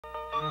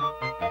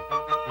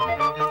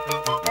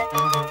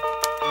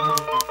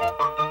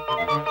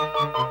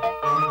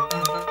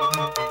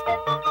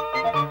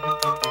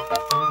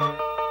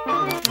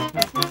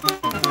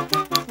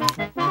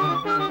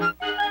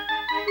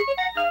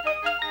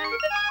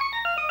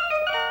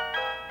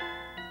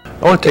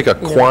I want to take a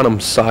quantum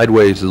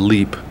sideways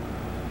leap,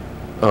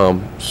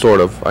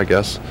 sort of, I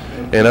guess,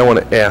 and I want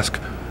to ask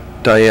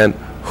Diane,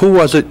 who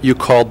was it you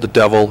called the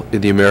devil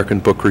in the American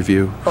Book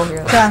Review? Oh,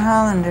 yeah. John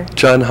Hollander.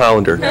 John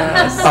Hollander.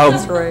 Yes,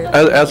 that's right.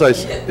 As I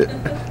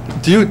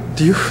do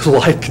you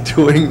like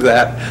doing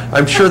that?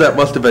 I'm sure that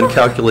must have been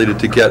calculated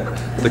to get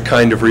the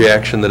kind of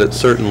reaction that it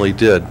certainly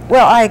did.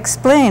 Well, I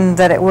explained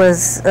that it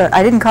was,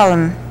 I didn't call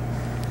him,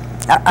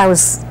 I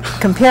was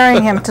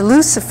comparing him to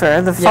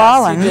Lucifer, the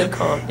fallen, you did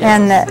call him, yes.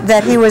 and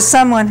that he was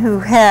someone who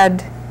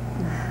had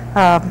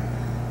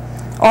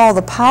all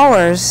the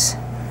powers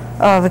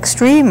of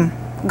extreme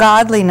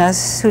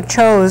godliness who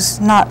chose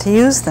not to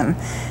use them,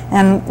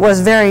 and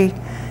was very,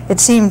 it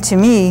seemed to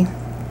me,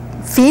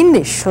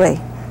 fiendishly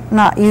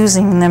not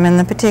using them in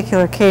the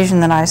particular occasion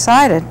that I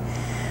cited.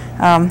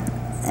 And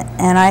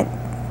I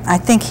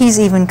think he's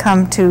even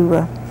come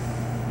to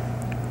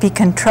be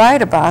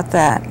contrite about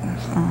that,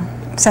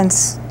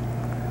 since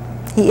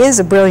he is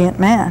a brilliant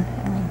man.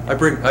 I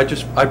bring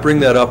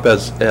that up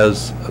as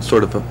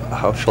sort of a,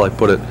 how shall I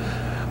put it,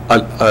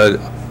 a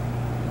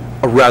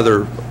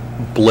rather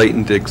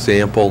blatant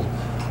example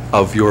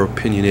of your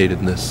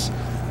opinionatedness,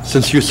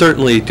 since you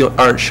certainly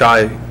aren't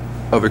shy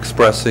of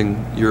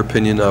expressing your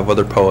opinion of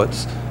other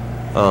poets,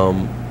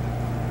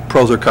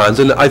 pros or cons,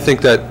 and I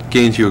think that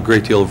gains you a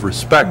great deal of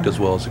respect as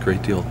well as a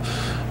great deal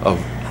of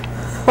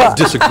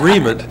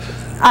disagreement.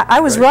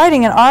 I was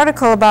writing an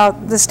article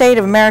about the state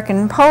of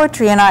American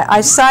poetry, and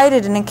I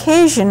cited an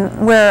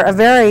occasion where a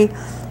very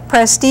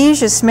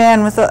prestigious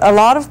man with a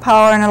lot of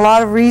power and a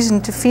lot of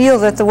reason to feel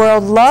that the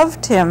world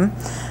loved him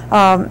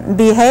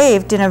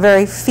behaved in a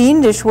very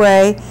fiendish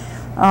way,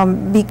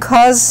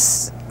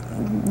 because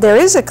there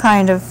is a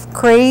kind of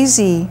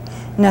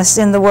craziness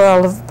in the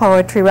world of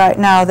poetry right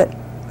now that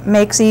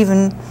makes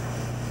even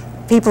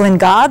people in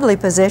godly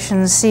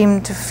positions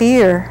seem to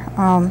fear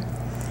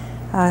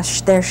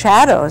their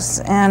shadows.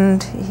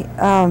 And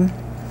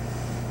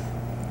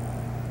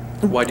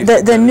why do you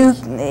think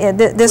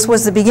this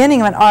was the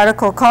beginning of an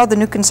article called "The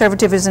New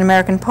Conservatism in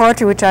American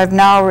Poetry," which I've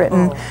now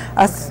written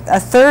a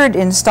third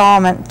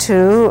installment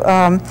to,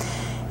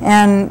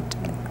 and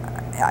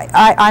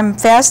I'm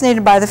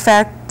fascinated by the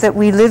fact that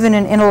we live in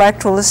an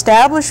intellectual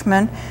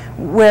establishment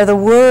where the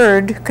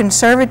word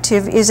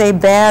conservative is a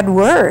bad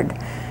word,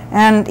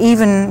 and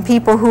even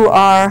people who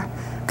are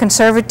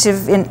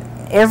conservative in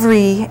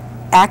every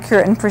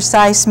accurate and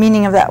precise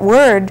meaning of that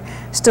word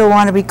still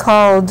want to be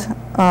called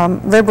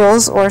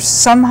liberals, or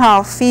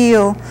somehow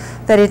feel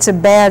that it's a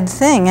bad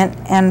thing.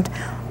 And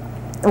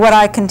what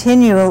I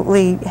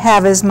continually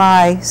have as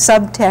my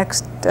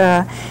subtext,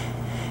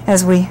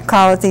 as we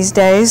call it these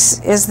days,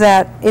 is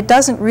that it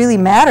doesn't really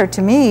matter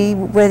to me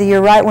whether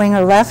you're right-wing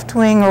or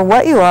left-wing or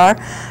what you are,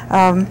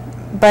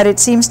 but it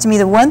seems to me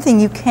the one thing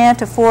you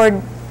can't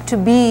afford to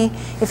be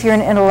if you're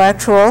an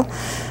intellectual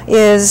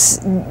is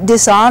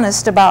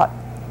dishonest about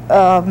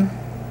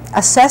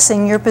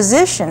assessing your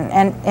position.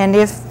 And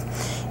if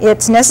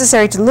it's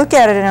necessary to look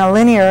at it in a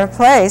linear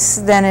place,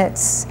 then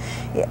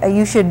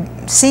you should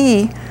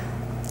see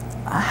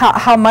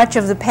how much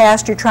of the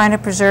past you're trying to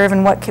preserve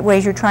and what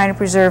ways you're trying to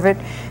preserve it,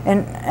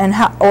 and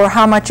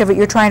how much of it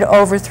you're trying to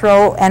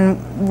overthrow, and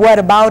what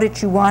about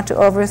it you want to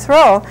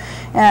overthrow,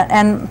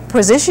 and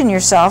position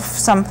yourself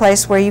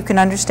someplace where you can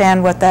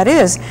understand what that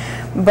is.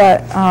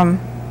 But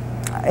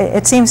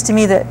it seems to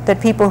me that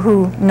people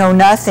who know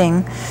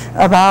nothing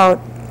about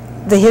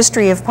the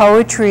history of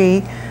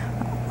poetry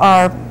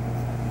are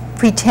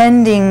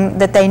pretending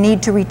that they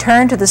need to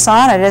return to the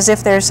sonnet as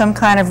if there's some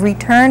kind of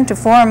return to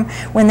form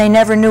when they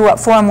never knew what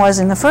form was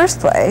in the first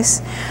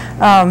place.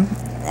 The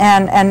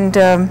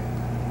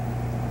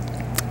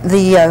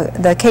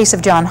case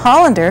of John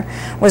Hollander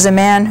was a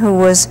man who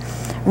was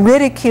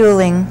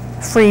ridiculing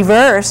free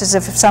verse as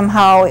if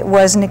somehow it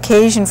was an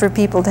occasion for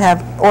people to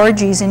have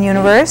orgies in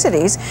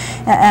universities,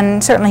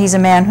 and certainly he's a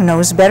man who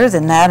knows better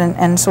than that,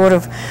 and sort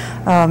of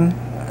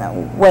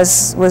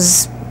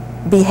was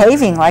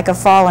behaving like a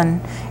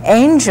fallen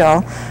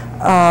angel,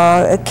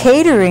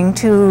 catering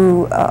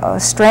to a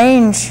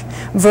strange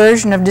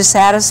version of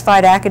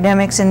dissatisfied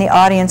academics in the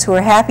audience who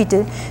are happy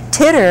to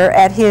titter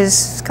at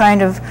his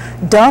kind of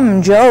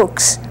dumb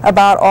jokes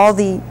about all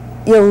the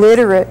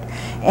illiterate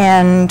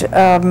and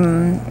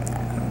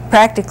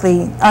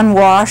practically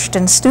unwashed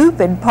and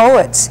stupid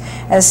poets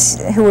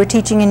who were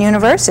teaching in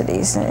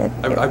universities. It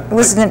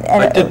was a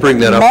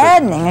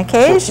maddening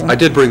occasion. I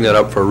did bring that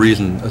up for a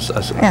reason.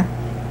 Yeah.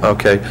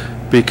 Okay,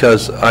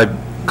 because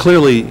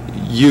clearly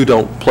you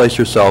don't place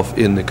yourself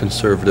in the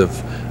conservative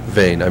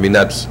vein. I mean,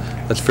 that's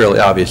fairly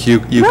obvious. You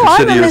no,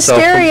 consider I'm a yourself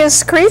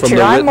mysterious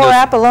creature. I'm more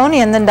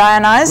Apollonian than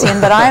Dionysian,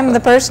 but I'm the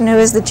person who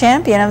is the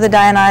champion of the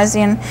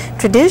Dionysian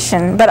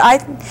tradition. But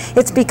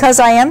it's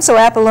because I am so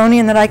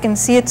Apollonian that I can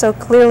see it so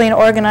clearly and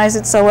organize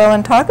it so well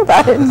and talk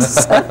about it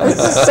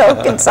so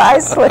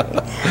concisely.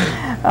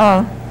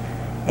 I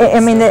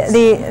mean,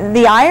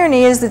 the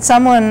irony is that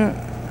someone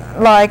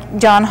like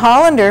John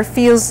Hollander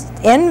feels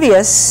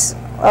envious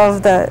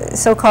of the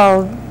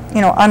so-called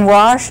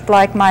unwashed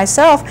like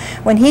myself,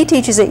 when he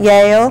teaches at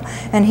Yale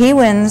and he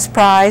wins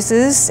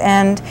prizes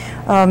and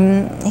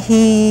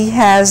he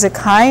has a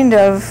kind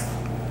of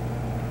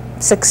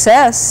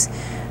success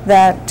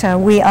that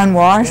we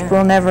unwashed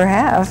will never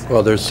have.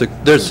 Well, there's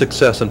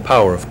success and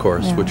power, of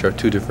course, which are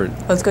two different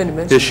I was going to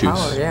mention issues.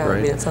 power, yeah. Right?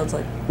 I mean, it sounds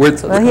like...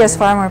 Well, he has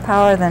far more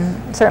power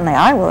than certainly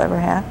I will ever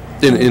have.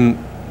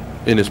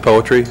 In his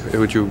poetry,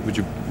 would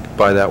you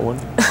buy that one?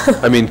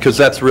 I mean, because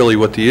that's really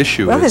what the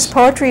issue Well, is. his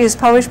poetry is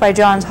published by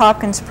Johns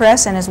Hopkins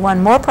Press and has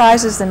won more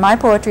prizes than my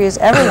poetry has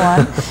ever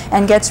won,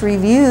 and gets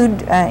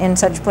reviewed in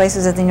such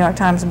places as the New York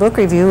Times Book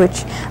Review,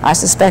 which I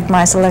suspect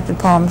my selected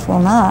poems will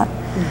not.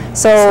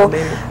 So,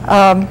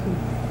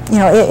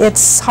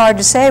 it's hard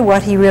to say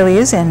what he really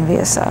is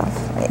envious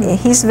of.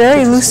 He's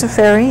very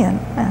Luciferian.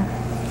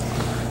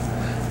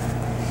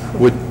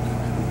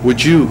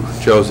 Would you,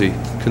 Josie,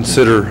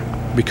 consider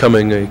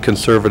becoming a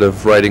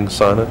conservative writing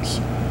sonnets?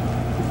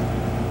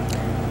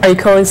 Are you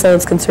calling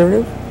sonnets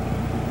conservative?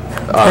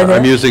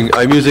 I'm using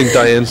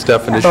Diane's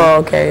definition. Oh,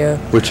 okay, yeah.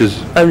 Which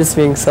is... I'm just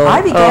being silly.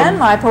 I began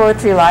my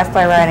poetry life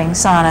by writing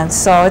sonnets,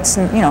 so it's,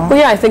 Well,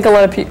 yeah, I think a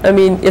lot of people, I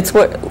mean, it's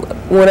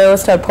when I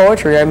was taught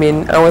poetry, I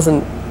mean, I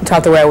wasn't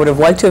taught the way I would have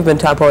liked to have been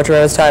taught poetry.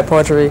 I was taught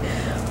poetry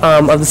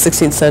of the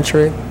 16th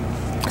century,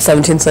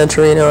 17th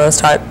century, I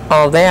was taught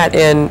all of that,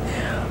 and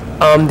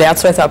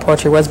that's what I thought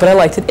poetry was, but I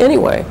liked it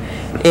anyway.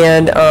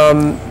 And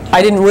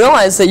I didn't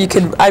realize that you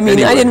could, I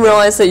didn't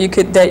realize that you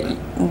could,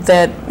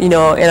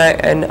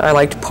 and I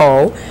liked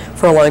Poe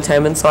for a long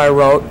time, and so I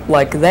wrote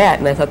like that,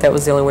 and I thought that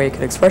was the only way you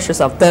could express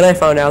yourself. Then I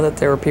found out that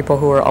there were people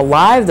who were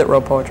alive that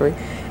wrote poetry,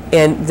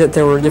 and that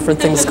there were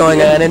different things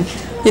going on, and,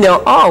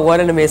 oh, what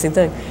an amazing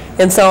thing.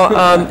 And so,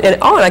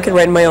 and I could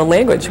write in my own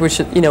language, which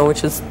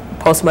is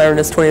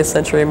postmodernist 20th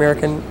century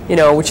American,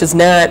 which is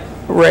not,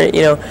 right,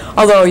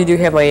 although you do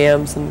have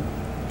iambs and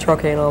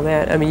trochee and all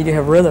that. I mean, you do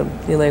have rhythm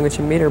in language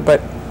and meter,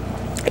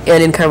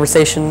 and in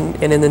conversation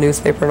and in the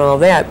newspaper and all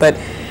of that. But,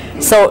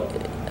 so,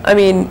 I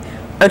mean,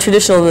 I'm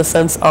traditional in the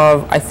sense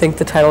of I think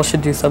the title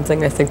should do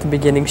something. I think the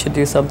beginning should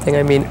do something.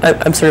 I mean,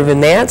 I'm sort of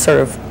in that sort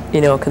of,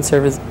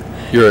 conservative.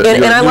 You're a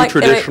new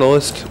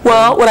traditionalist?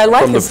 Well, what I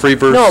like from is... the free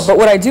verse? No, but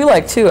what I do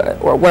like, too,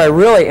 or what I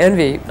really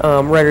envy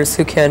writers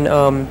who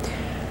can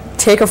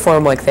take a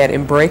form like that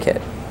and break it,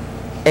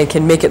 and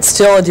can make it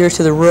still adhere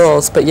to the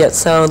rules, but yet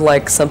sound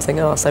like something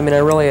else. I mean, I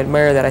really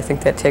admire that. I think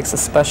that takes a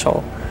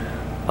special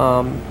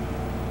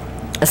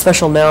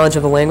knowledge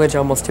of the language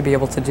almost to be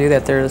able to do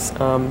that. There's,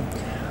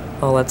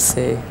 let's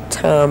see,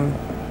 Tom,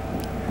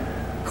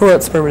 who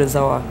wrote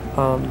 *Spermatozoa*?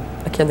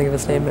 I can't think of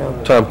his name now.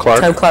 Tom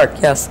Clark? Tom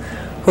Clark, yes.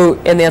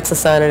 And that's a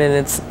sonnet, and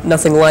it's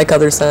nothing like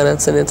other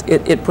sonnets, and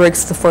it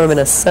breaks the form in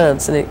a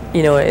sense, and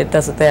it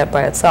does it that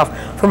by itself.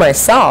 For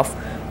myself,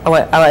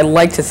 I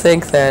like to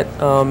think that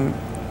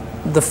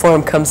the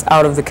form comes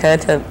out of the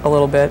content a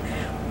little bit,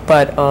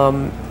 but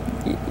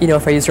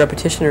if I use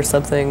repetition or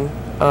something,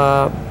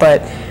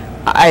 but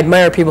I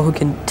admire people who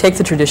can take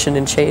the tradition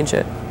and change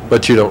it.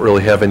 But you don't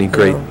really have any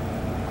great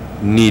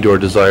need or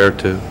desire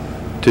to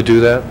do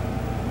that?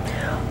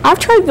 I've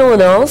tried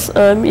villanelles,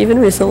 even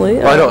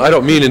recently. I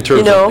don't mean in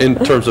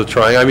terms of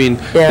trying. I mean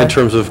in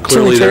terms of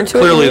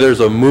clearly there's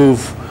a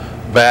move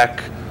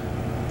back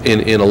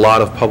in a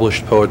lot of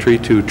published poetry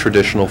to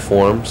traditional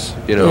forms.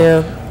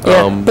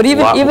 But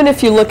even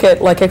if you look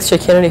at like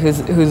𝑘𝐻𝐴 Kennedy,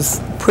 who's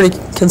pretty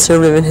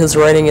conservative in his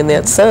writing in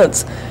that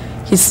sense,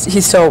 he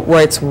still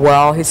writes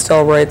well. He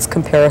still writes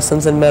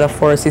comparisons and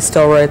metaphors. He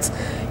still writes,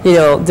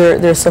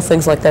 there's still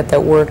things like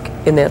that work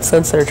in that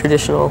sense that are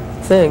traditional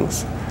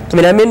things.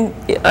 I mean,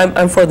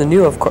 I'm for the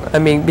new, of course. I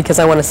mean, because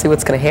I want to see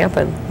what's going to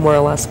happen, more or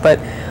less. But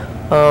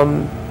I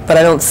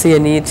don't see a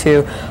need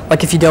to,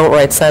 like, if you don't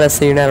write sonnets,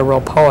 then you're not a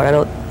real poet. I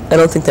don't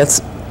think that's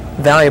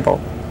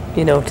valuable,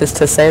 just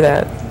to say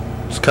that.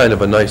 It's kind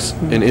of a nice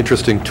and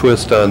interesting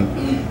twist on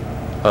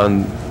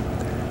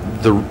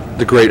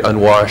the great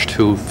unwashed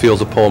who feels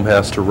a poem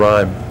has to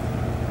rhyme,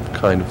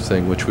 kind of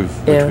thing, which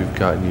we've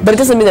gotten used. But it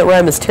doesn't mean that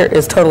rhyme is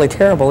totally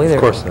terrible either. Of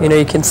course not.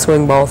 You can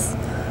swing both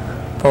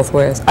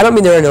ways. I don't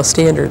mean there are no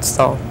standards,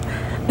 though.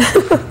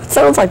 It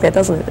sounds like that,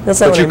 doesn't it?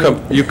 That's not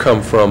but you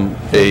come from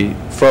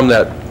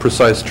that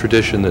precise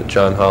tradition that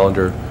John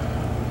Hollander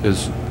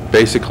is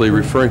basically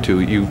referring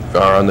to. You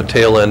are on the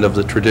tail end of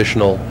the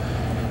traditional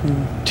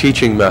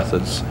teaching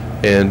methods,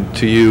 and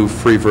to you,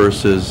 free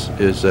verse is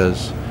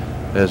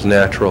as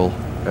natural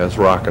as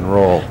rock and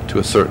roll to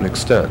a certain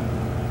extent,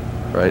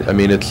 right? I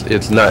mean,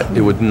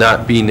 it would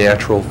not be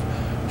natural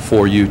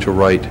for you to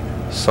write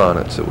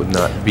sonnets. It would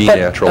not be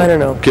natural, I don't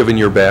know, given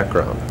your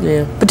background.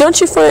 Yeah, but don't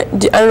you find?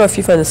 I don't know if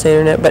you find this on the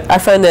internet, but I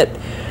find that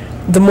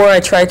the more I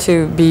try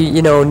to be,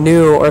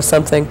 new or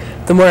something,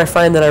 the more I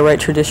find that I write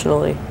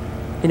traditionally.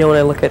 When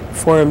I look at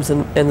forms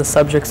and the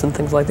subjects and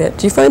things like that.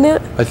 Do you find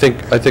that? I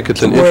think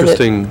it's an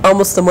interesting.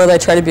 Almost the more that I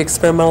try to be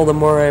experimental, the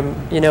more I'm,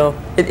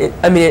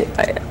 I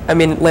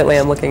mean, lately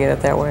I'm looking at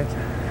it that way.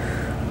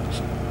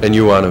 And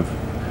you want to,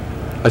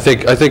 I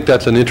think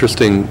that's an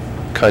interesting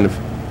kind of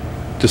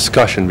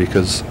discussion,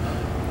 because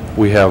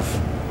we have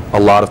a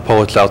lot of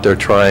poets out there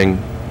trying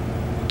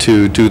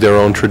to do their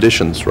own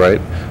traditions,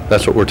 right?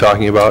 That's what we're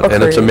talking about.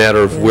 And it's a matter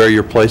of where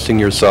you're placing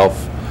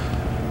yourself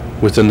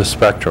within the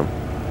spectrum.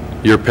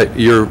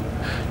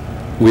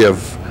 We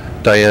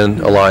have Diane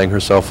allying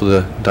herself with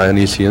a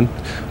Dionysian,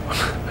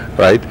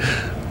 right?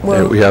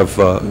 Well, and we have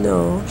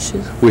no,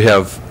 she's. We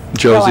have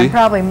Josie. Well, I'm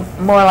probably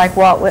more like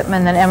Walt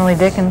Whitman than Emily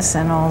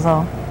Dickinson,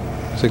 although.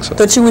 I think so.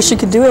 Don't you wish you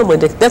could do Emily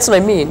Dickinson? That's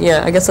what I mean.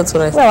 Yeah, I guess that's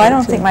what I. Well, I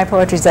don't think my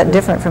poetry is that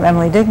different from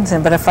Emily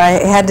Dickinson, but if I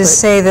had to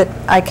say that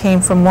I came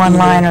from one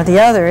line or the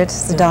other,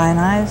 it's the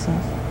Dionysian.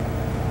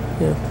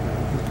 Yeah.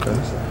 Okay.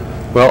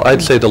 Well,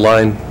 I'd say the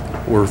line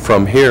we're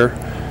from here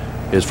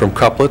is from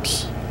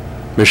Couplets,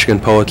 Michigan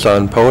Poets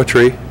on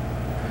Poetry,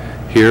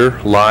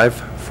 here live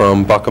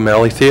from Buckham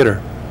Alley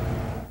Theater.